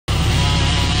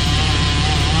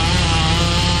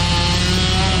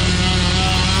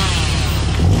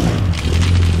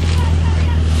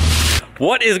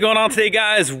What is going on today,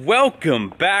 guys? Welcome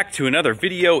back to another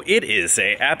video. It is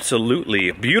a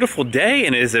absolutely beautiful day,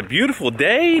 and it is a beautiful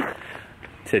day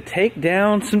to take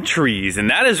down some trees, and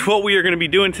that is what we are going to be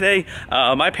doing today.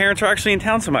 My parents are actually in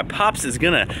town, so my pops is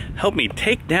going to help me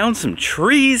take down some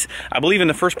trees. I believe in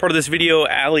the first part of this video,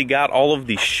 Allie got all of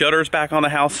the shutters back on the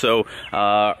house. So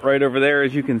right over there,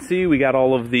 as you can see, we got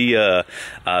all of the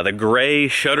gray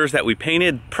shutters that we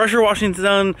painted. Pressure washing's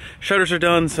done, shutters are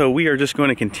done, so we are just going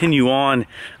to continue on.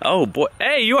 Oh boy,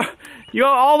 hey, you are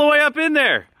all the way up in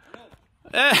there.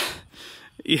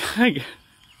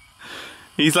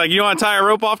 He's like, you want to tie a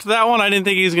rope off to that one? I didn't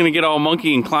think he was going to get all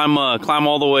monkey and climb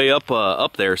all the way up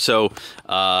there. So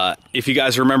if you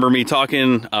guys remember me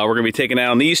talking, we're going to be taking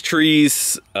down these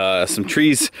trees, some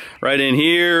trees right in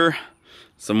here,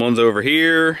 some ones over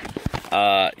here.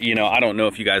 You know, I don't know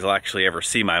if you guys will actually ever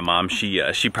see my mom.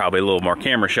 She probably a little more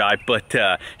camera shy,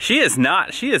 but she is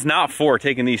not for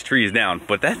taking these trees down.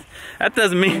 But that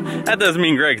doesn't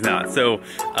mean Greg's not. So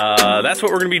that's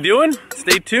what we're going to be doing.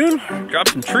 Stay tuned. Drop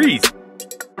some trees.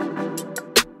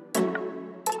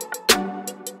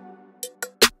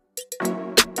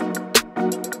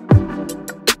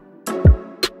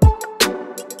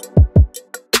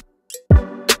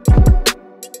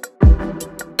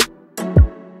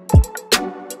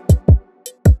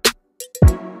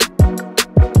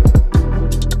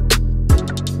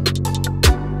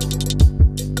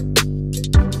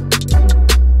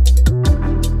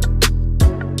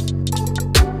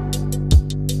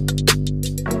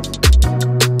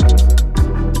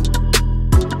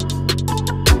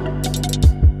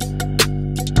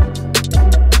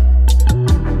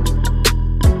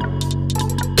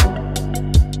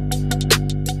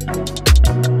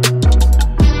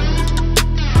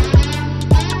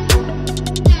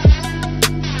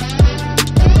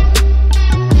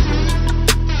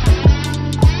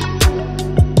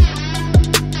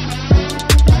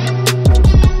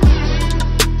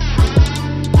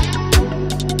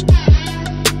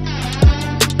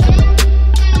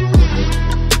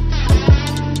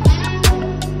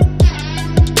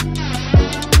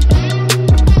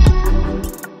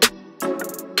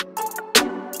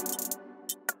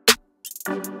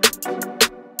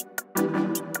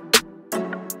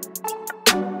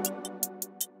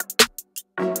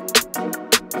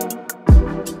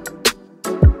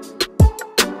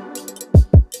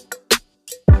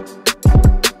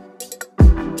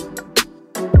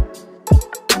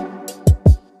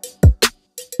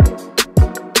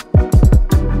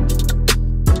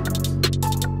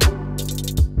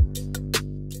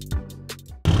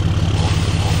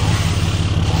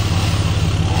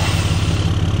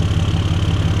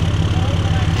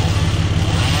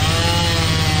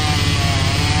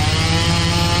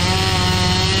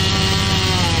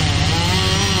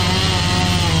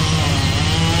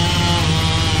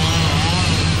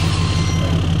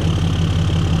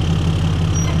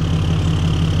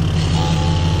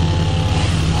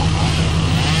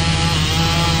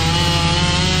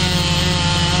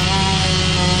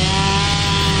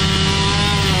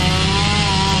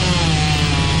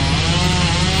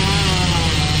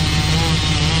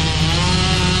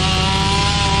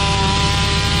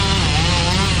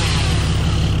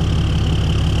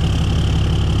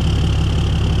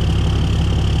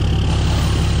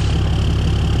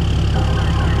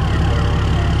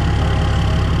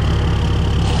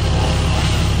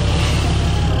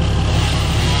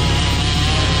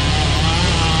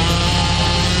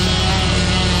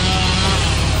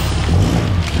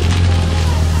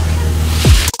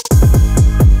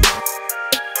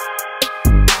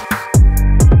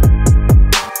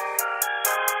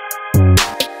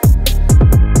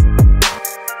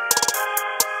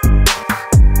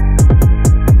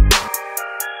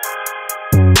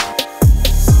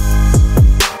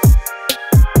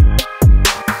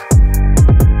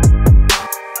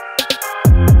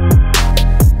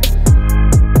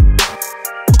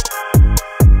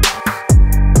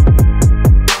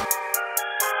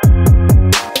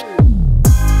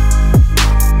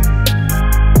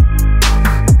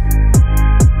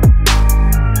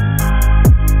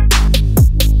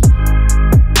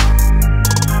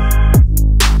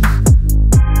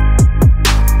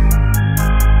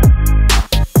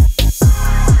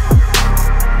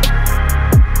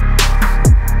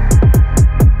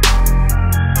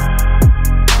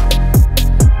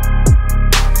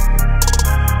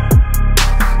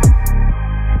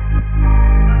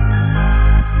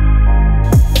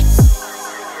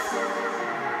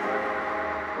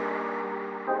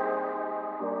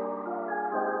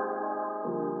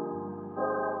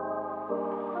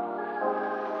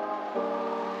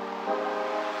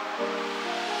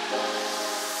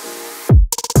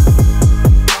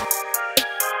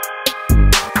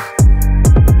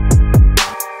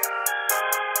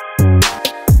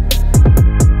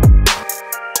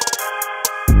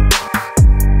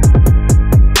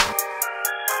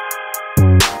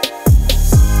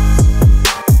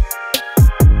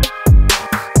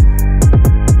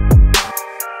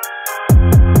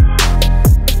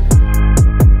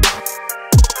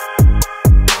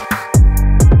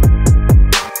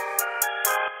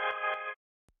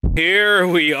 Here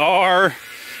we are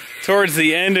towards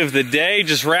the end of the day,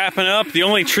 just wrapping up. The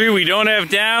only tree we don't have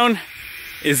down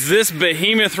is this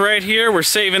behemoth right here. We're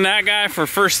saving that guy for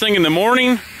first thing in the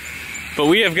morning, but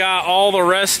we have got all the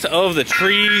rest of the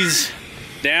trees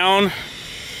down.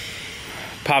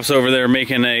 Pop's over there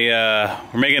making we're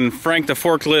making Frank the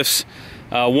forklift's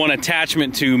one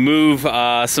attachment to move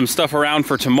some stuff around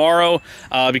for tomorrow,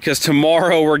 because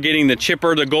tomorrow we're getting the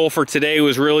chipper. The goal for today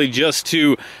was really just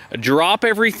to drop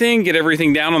everything, get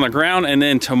everything down on the ground, and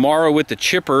then tomorrow with the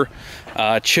chipper,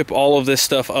 chip all of this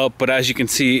stuff up. But as you can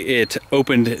see, it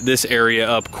opened this area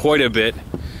up quite a bit.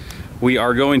 We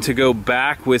are going to go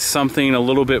back with something a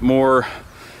little bit more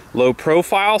low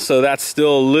profile, so that's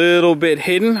still a little bit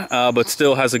hidden, but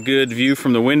still has a good view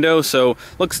from the window. So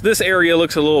this area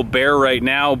looks a little bare right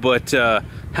now, but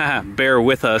bear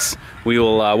with us.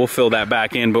 We'll fill that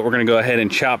back in. But we're gonna go ahead and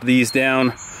chop these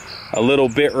down a little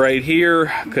bit right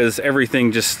here, because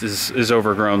everything just is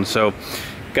overgrown. So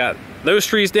got those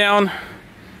trees down,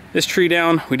 this tree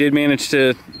down. We did manage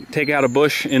to take out a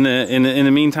bush in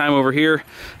the meantime over here,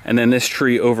 and then this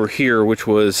tree over here, which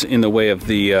was in the way of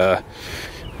the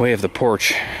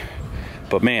porch.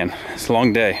 But man, it's a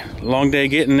long day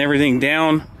getting everything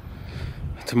down.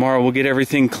 Tomorrow we'll get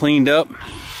everything cleaned up,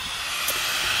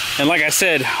 and like I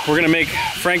said, we're gonna make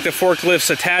Frank the forklift's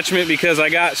attachment, because I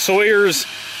got Sawyer's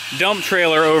dump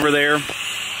trailer over there.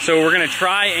 So we're gonna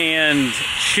try and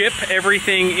chip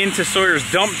everything into Sawyer's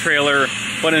dump trailer,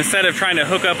 but instead of trying to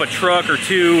hook up a truck or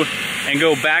two and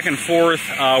go back and forth,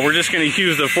 we're just gonna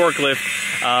use the forklift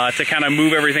to kind of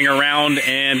move everything around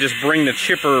and just bring the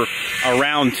chipper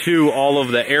around to all of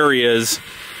the areas.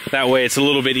 That way it's a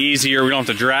little bit easier. We don't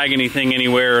have to drag anything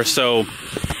anywhere. So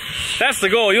that's the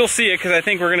goal. You'll see it, because I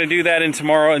think we're gonna do that in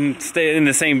tomorrow and stay in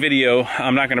the same video.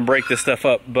 I'm not gonna break this stuff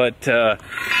up, but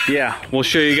yeah, we'll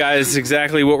show you guys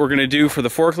exactly what we're gonna do for the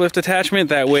forklift attachment.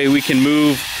 That way we can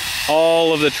move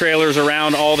all of the trailers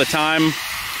around all the time.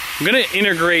 I'm gonna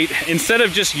integrate, instead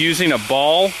of just using a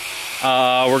ball,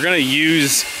 we're gonna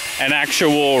use an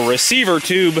actual receiver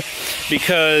tube,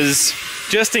 because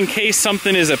just in case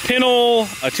something is a pinhole,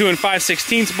 a 2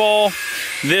 5/16 ball,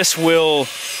 this will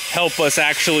help us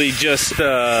actually just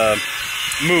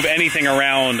move anything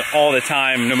around all the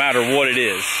time, no matter what it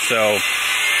is. So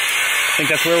I think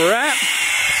that's where we're at.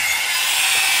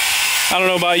 I don't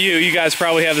know about you. You guys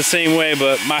probably have the same way,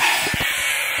 but my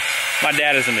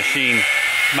dad is a machine.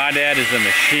 My dad is a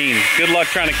machine. Good luck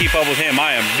trying to keep up with him.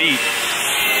 I am beat.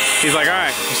 He's like, all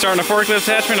right, you starting a forklift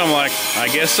attachment? I'm like, I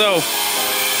guess so.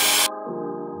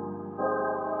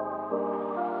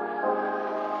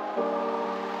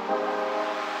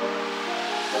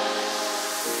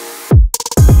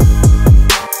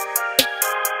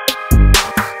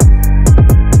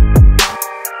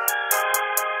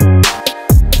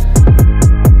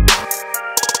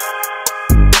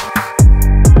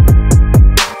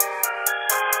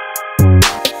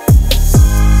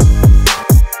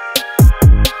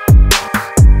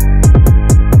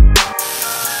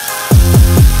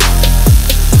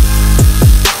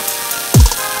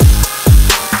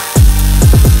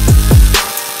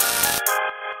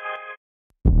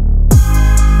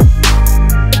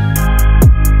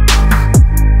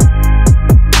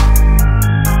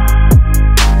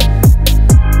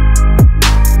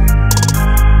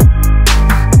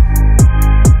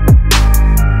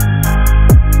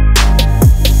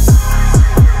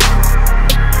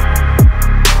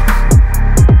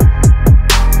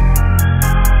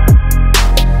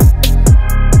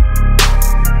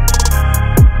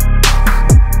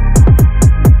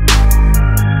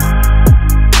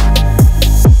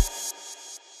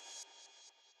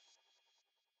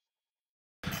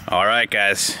 All right,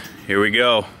 guys, here we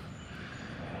go.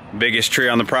 Biggest tree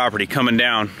on the property coming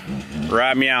down.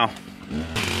 Right meow.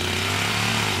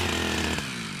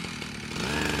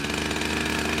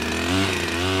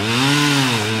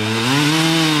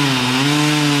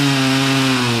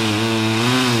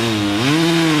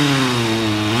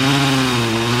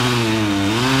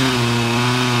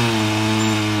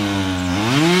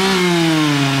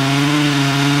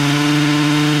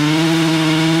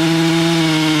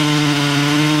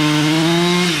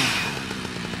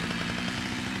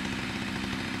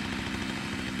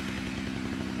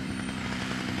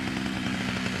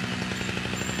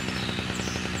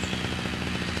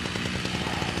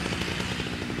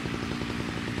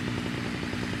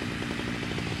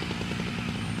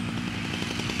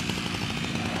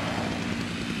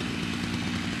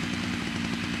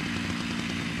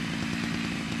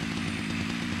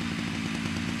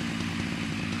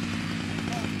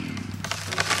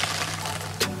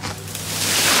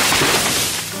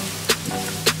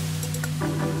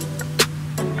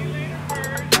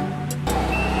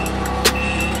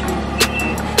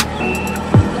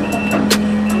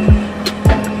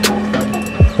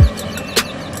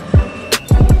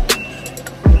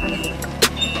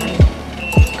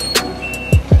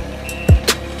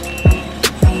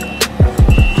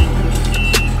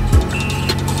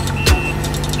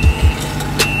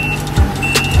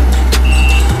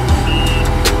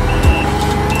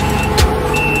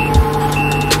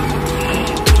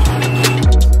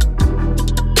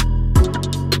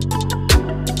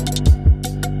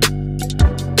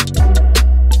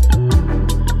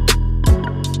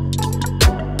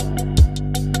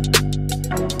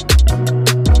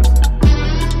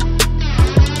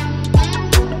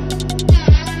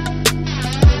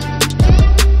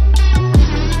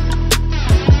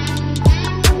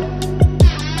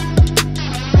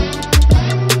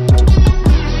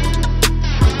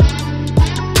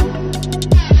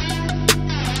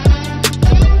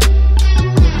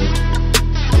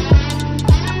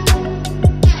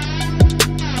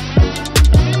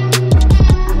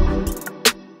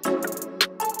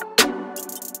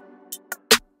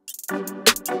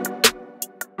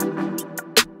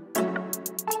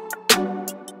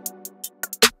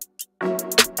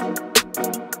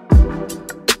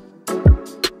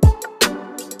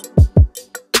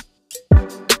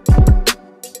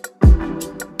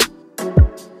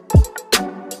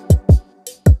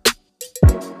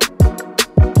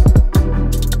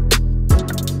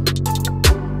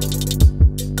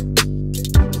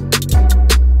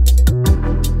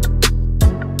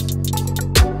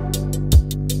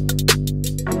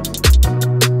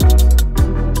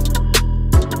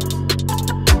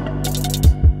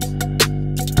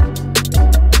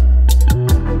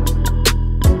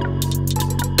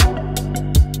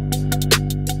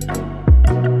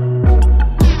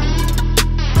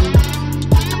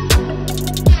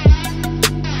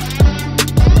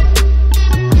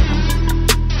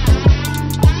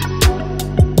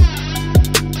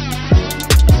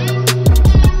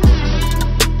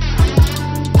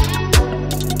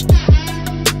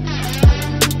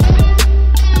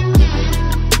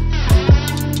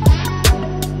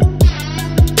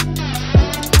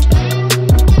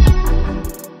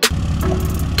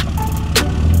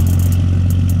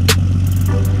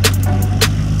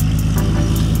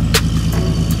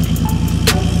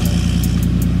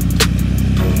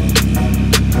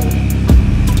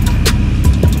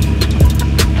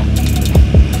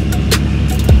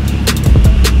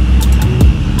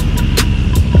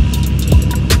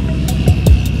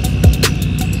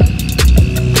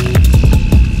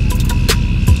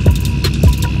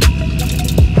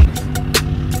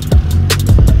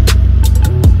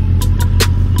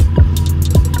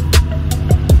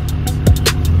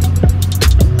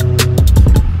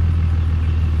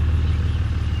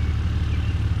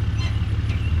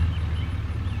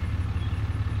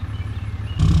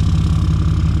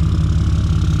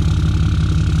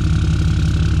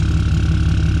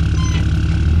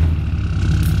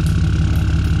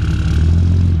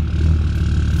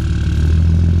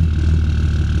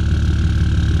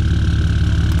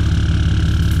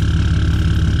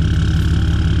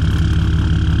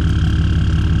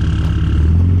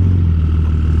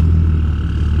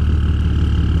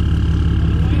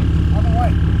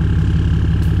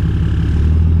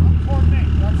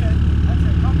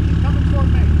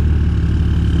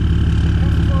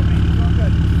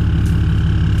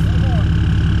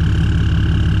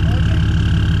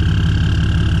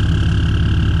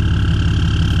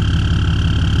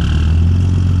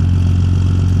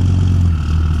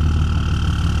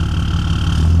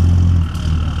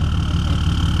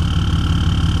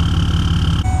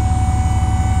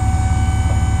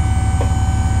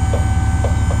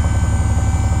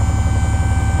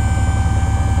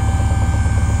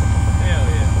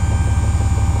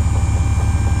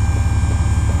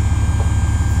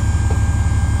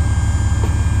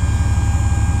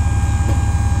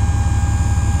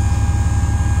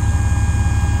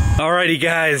 Alrighty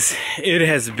guys, it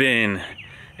has been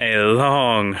a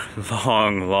long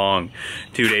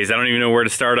 2 days. I don't even know where to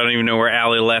start. I don't even know where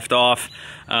Allie left off.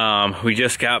 We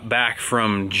just got back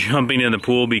from jumping in the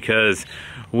pool because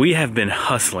we have been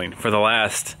hustling for the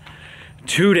last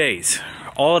 2 days,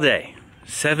 all day.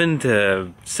 7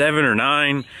 or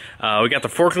 9. We got the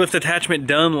forklift attachment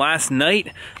done last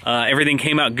night. Everything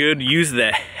came out good. Used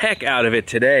the heck out of it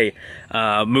today,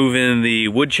 moving the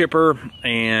wood chipper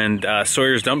and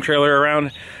Sawyer's dump trailer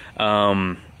around.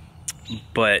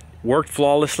 But worked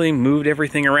flawlessly. Moved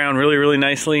everything around really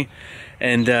nicely.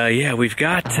 And yeah, we've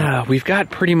got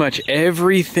pretty much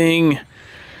everything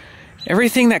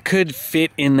that could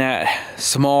fit in that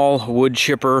small wood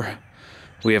chipper.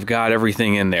 We have got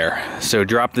everything in there. So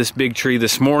dropped this big tree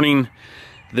this morning.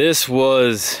 This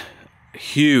was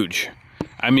huge.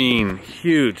 I mean,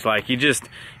 huge. Like you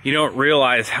don't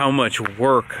realize how much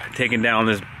work taking down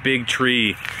this big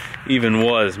tree even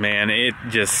was, man. It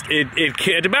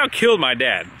about killed my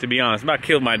dad, to be honest. About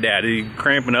killed my dad. He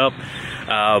cramping up.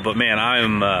 But man,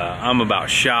 I'm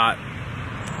about shot.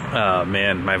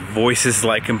 Man, my voice is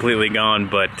like completely gone,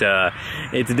 but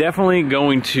it's definitely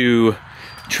going to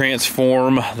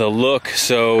transform the look.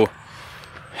 So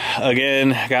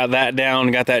again, got that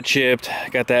down, got that chipped,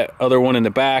 got that other one in the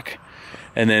back,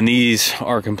 and then these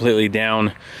are completely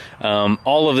down.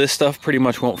 All of this stuff pretty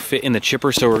much won't fit in the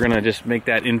chipper, so we're gonna just make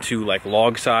that into like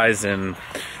log size and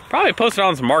probably post it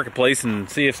on some marketplace and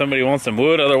see if somebody wants some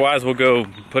wood. Otherwise we'll go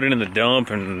put it in the dump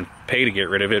and pay to get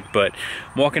rid of it. But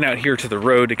I'm walking out here to the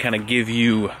road to kind of give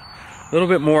you a little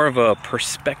bit more of a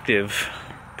perspective,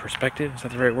 is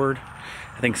that the right word?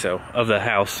 I think so, of the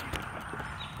house.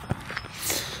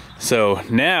 So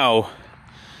now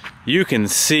you can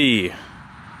see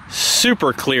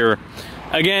super clear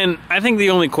Again, I think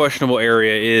the only questionable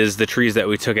area is the trees that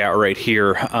we took out right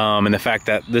here, and the fact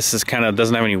that this is kind of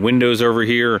doesn't have any windows over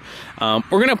here.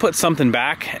 We're gonna put something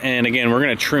back, and again, we're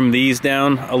gonna trim these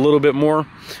down a little bit more,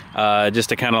 just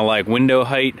to kind of like window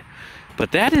height.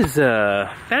 But that is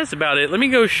about it. Let me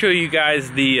go show you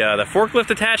guys the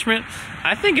forklift attachment.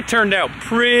 I think it turned out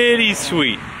pretty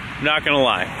sweet. Not gonna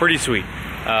lie, pretty sweet.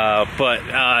 But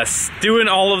doing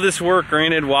all of this work,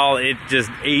 granted, while it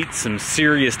just ate some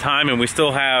serious time, and we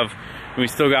still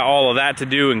got all of that to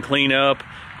do and clean up.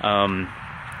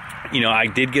 You know, I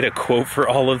did get a quote for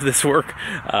all of this work.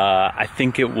 I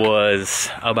think it was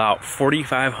about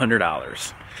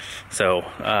 $4,500. So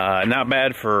not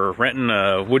bad for renting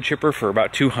a wood chipper for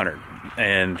about $200.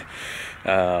 And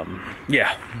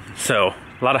yeah, so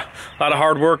a lot of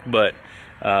hard work, but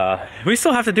we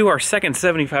still have to do our second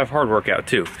 75 hard workout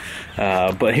too.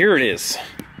 But here it is.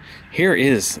 Here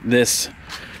is this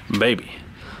baby.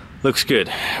 Looks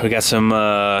good. We got some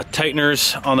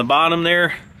tighteners on the bottom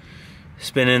there.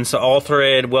 Spinning some all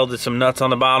thread, welded some nuts on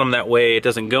the bottom. That way it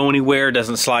doesn't go anywhere,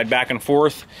 doesn't slide back and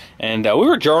forth. And we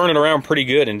were jarring it around pretty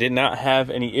good and did not have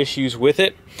any issues with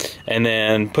it. And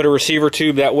then put a receiver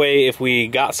tube, that way if we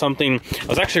got something, I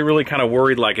was actually really kind of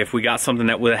worried, like if we got something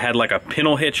that had like a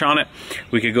pintle hitch on it,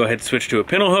 we could go ahead and switch to a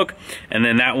pintle hook. And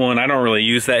then that one, I don't really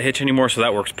use that hitch anymore, so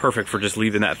that works perfect for just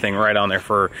leaving that thing right on there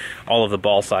for all of the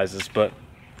ball sizes. But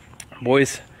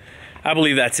boys, I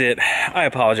believe that's it. I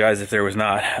apologize if there was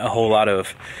not a whole lot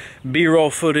of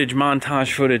B-roll footage,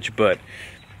 montage footage, but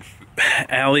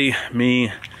Allie,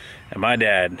 me, and my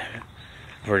dad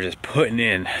were just putting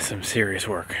in some serious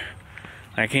work.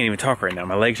 I can't even talk right now.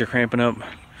 My legs are cramping up.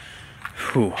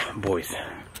 Whew, boys.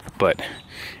 But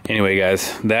anyway,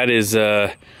 guys, that is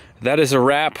a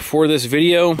wrap for this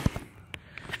video.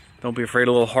 Don't be afraid of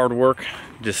a little hard work.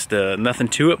 Just nothing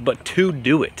to it but to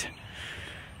do it.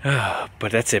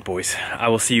 But that's it, boys. I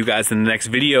will see you guys in the next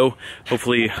video.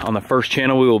 Hopefully on the first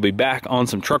channel we will be back on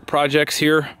some truck projects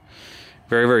here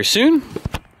very, very soon.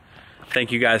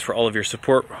 Thank you guys for all of your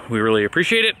support. We really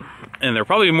appreciate it. And there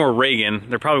probably more Reagan.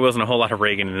 There probably wasn't a whole lot of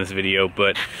Reagan in this video,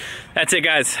 but that's it,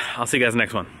 guys. I'll see you guys in the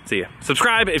next one. See ya.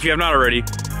 Subscribe if you have not already.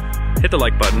 Hit the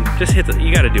like button. Just hit the,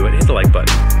 you gotta do it. Hit the like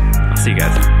button. I'll see you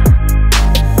guys.